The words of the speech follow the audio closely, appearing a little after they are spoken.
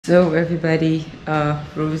So everybody,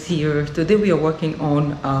 Rose here. Today we are working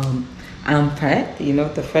on arm fat,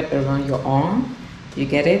 the fat around your arm. You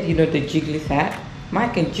get it? The jiggly fat.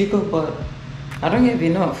 Mine can jiggle, but I don't have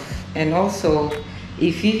enough. And also,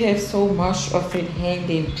 if you have so much of it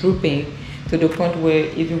hanging, drooping, to the point where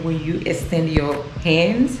even when you extend your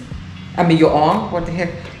hands, your arm, what the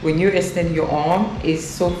heck, when you extend your arm, it's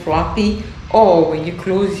so floppy, or when you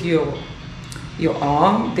close your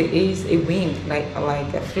arm, there is a wing, like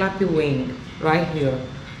a flappy wing right here.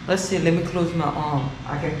 Let's see, let me close my arm.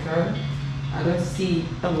 I can turn. I don't see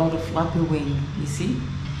a lot of flappy wing. You see,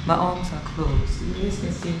 my arms are closed. You guys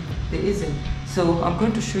can see there isn't. So I'm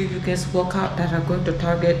going to show you guys workout that are going to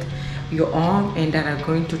target your arm and that are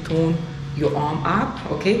going to tone your arm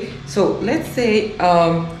up. Okay, so let's say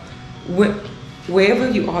wherever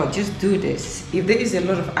you are, just do this. If there is a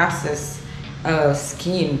lot of excess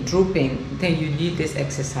skin drooping, then you need this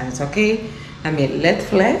exercise. Okay, let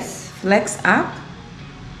flex up.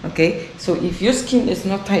 Okay, so if your skin is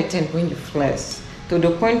not tightened when you flex, to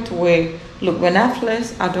the point where, look, when I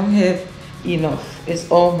flex, I don't have enough. It's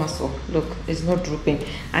all muscle. Look, it's not drooping.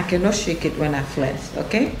 I cannot shake it when I flex.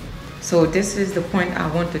 Okay, so this is the point I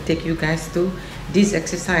want to take you guys to. These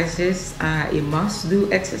exercises are a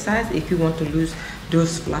must-do exercise if you want to lose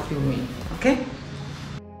those flappy wings. Okay.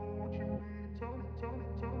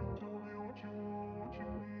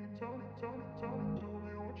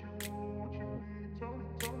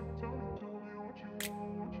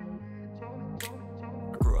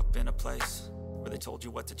 Place where they told you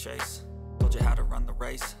what to chase, told you how to run the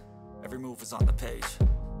race. Every move was on the page,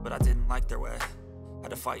 but I didn't like their way. Had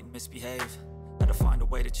to fight and misbehave, had to find a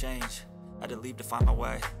way to change, had to leave to find my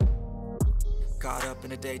way. Caught up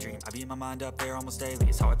in a daydream, I beat my mind up there almost daily.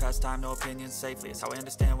 It's how I pass time, no opinions safely. It's how I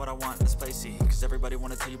understand what I want in this place, see. Cause everybody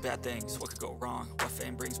wanna tell you bad things, what could go wrong, what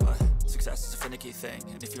fame brings. But success is a finicky thing,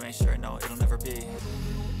 and if you ain't sure, no, it'll never be.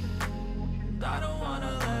 I don't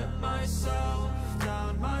wanna let myself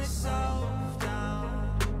down, myself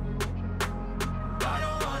down. I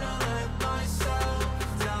don't wanna let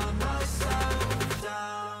myself down, myself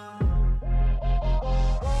down.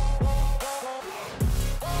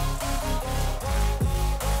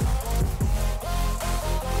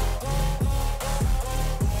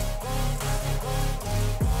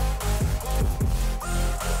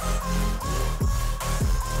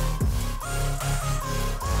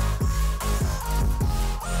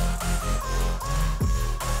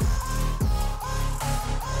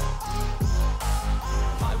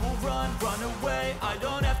 Run away, I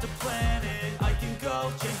don't have to plan it. I can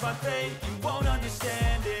go, change my fate, you won't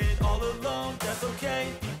understand it. All alone, that's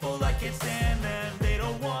okay, people I can't stand them. They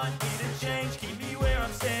don't want me to change, keep me where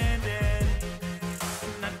I'm standing.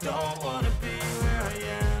 And I don't wanna be where I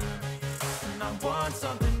am, and I want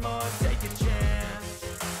something more, take a chance.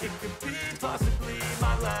 It could be possibly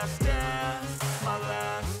my last dance, my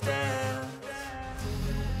last dance.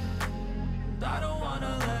 I don't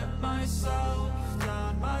wanna let myself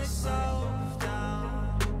down, myself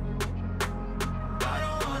down. I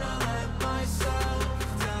don't wanna let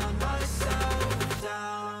myself down, myself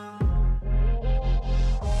down.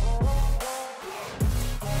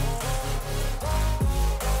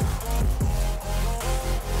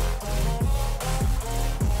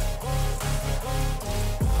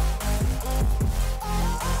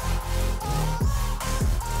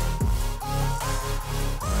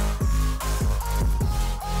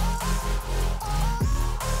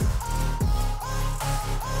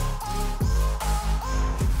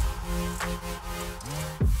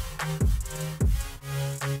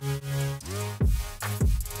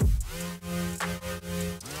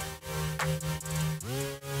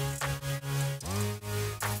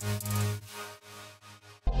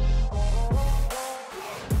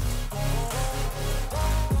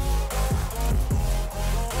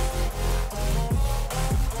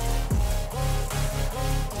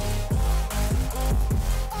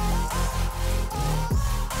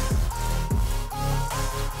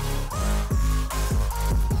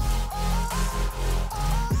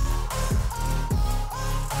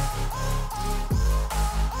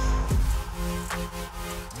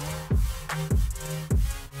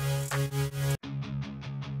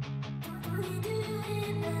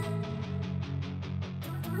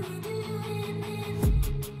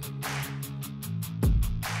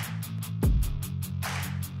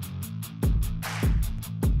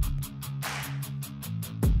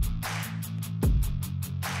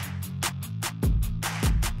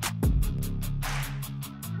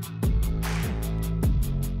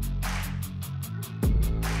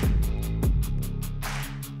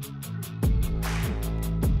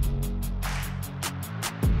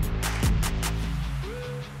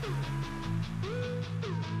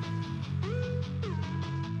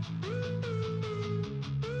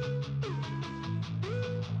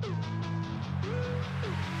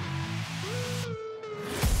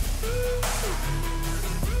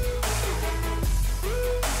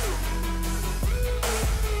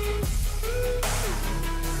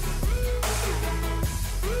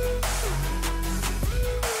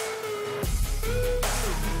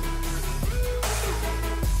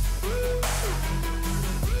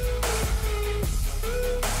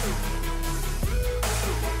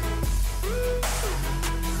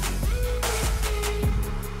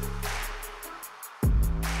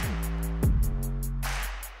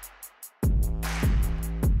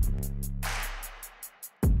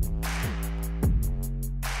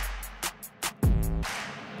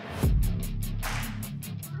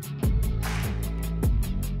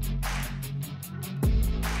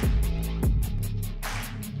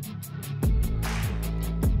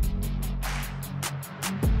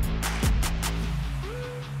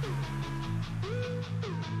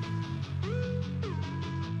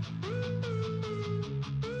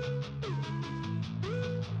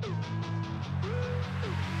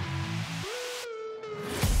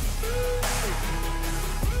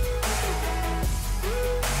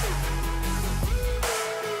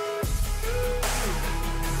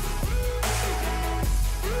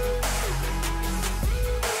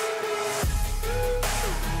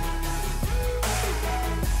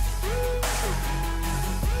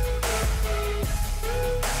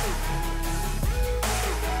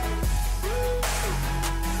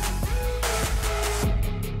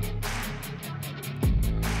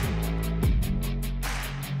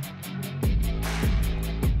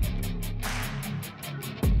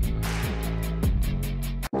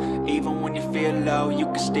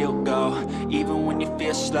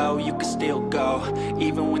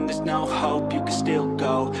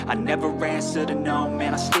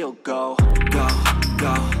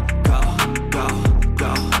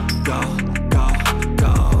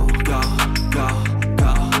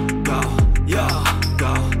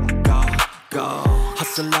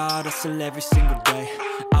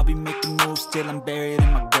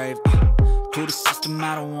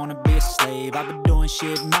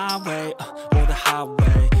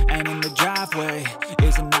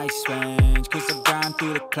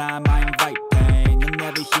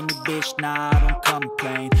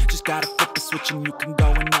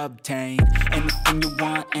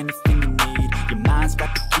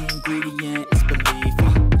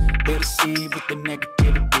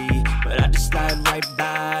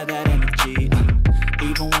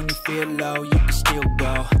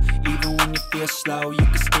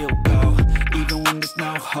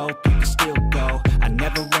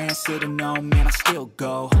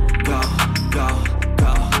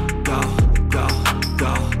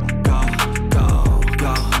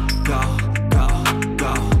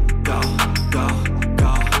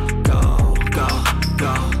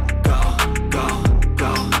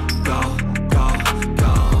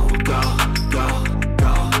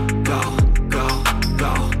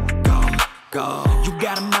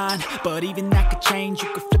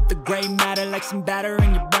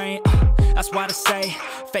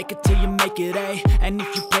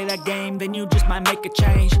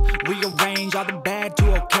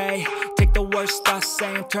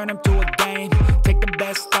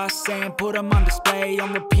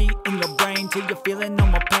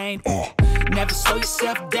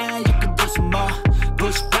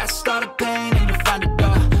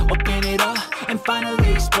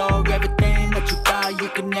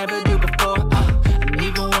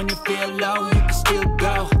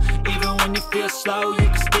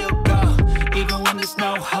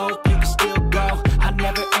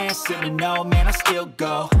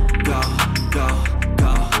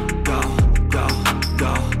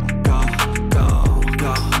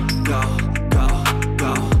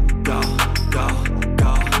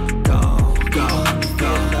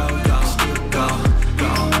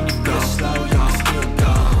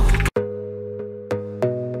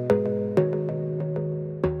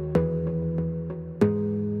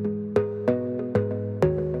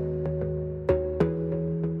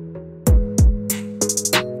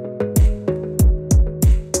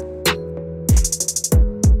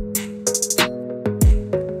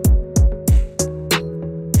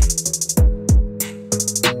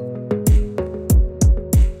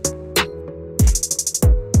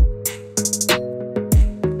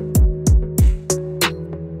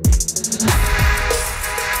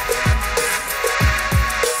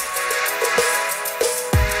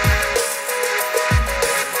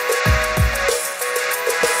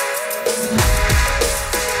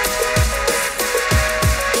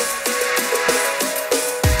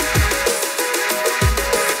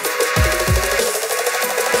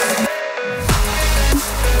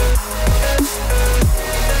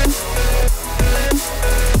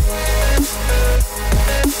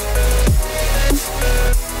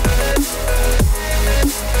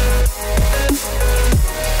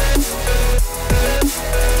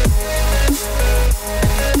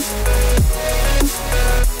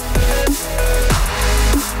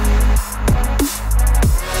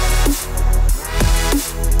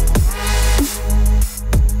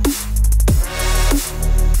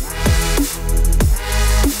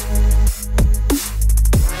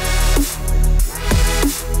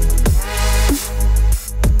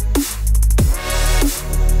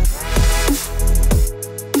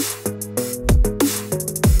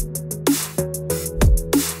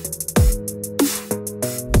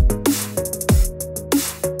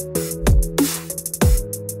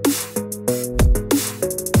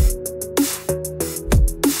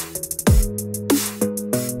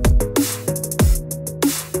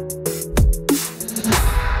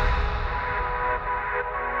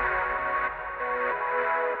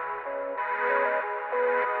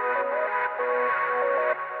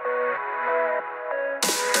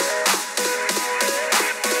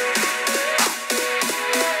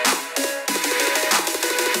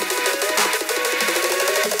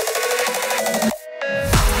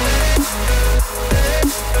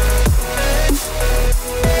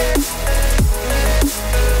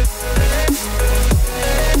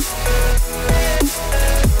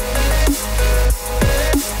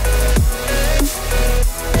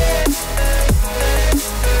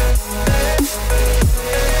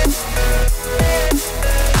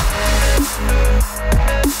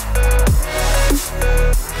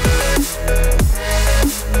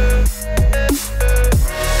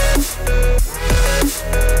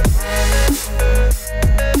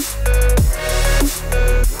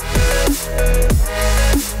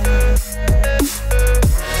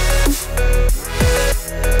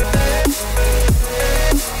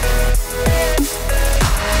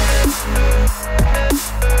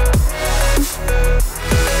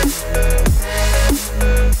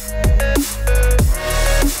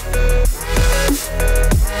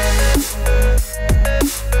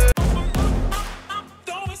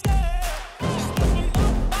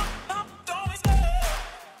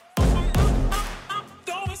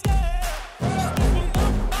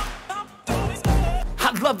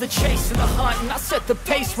 love the chase and the hunt, and I set the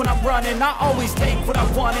pace when I'm running. I always take what I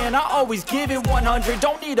want and I always give it 100.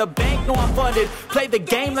 Don't need a bank, no I'm funded. Play the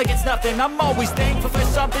game like it's nothing. I'm always thankful for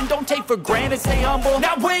something. Don't take for granted, stay humble.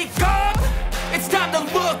 Now wake up! It's time to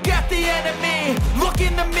look at the enemy. Look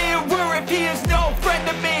in the mirror if he is no friend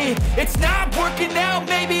to me. It's not working out,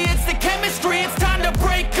 maybe it's the chemistry. It's time to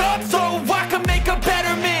break up so I can make a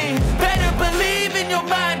better me. Better believe in your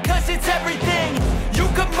mind, cause it's everything. You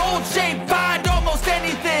can mold, shape,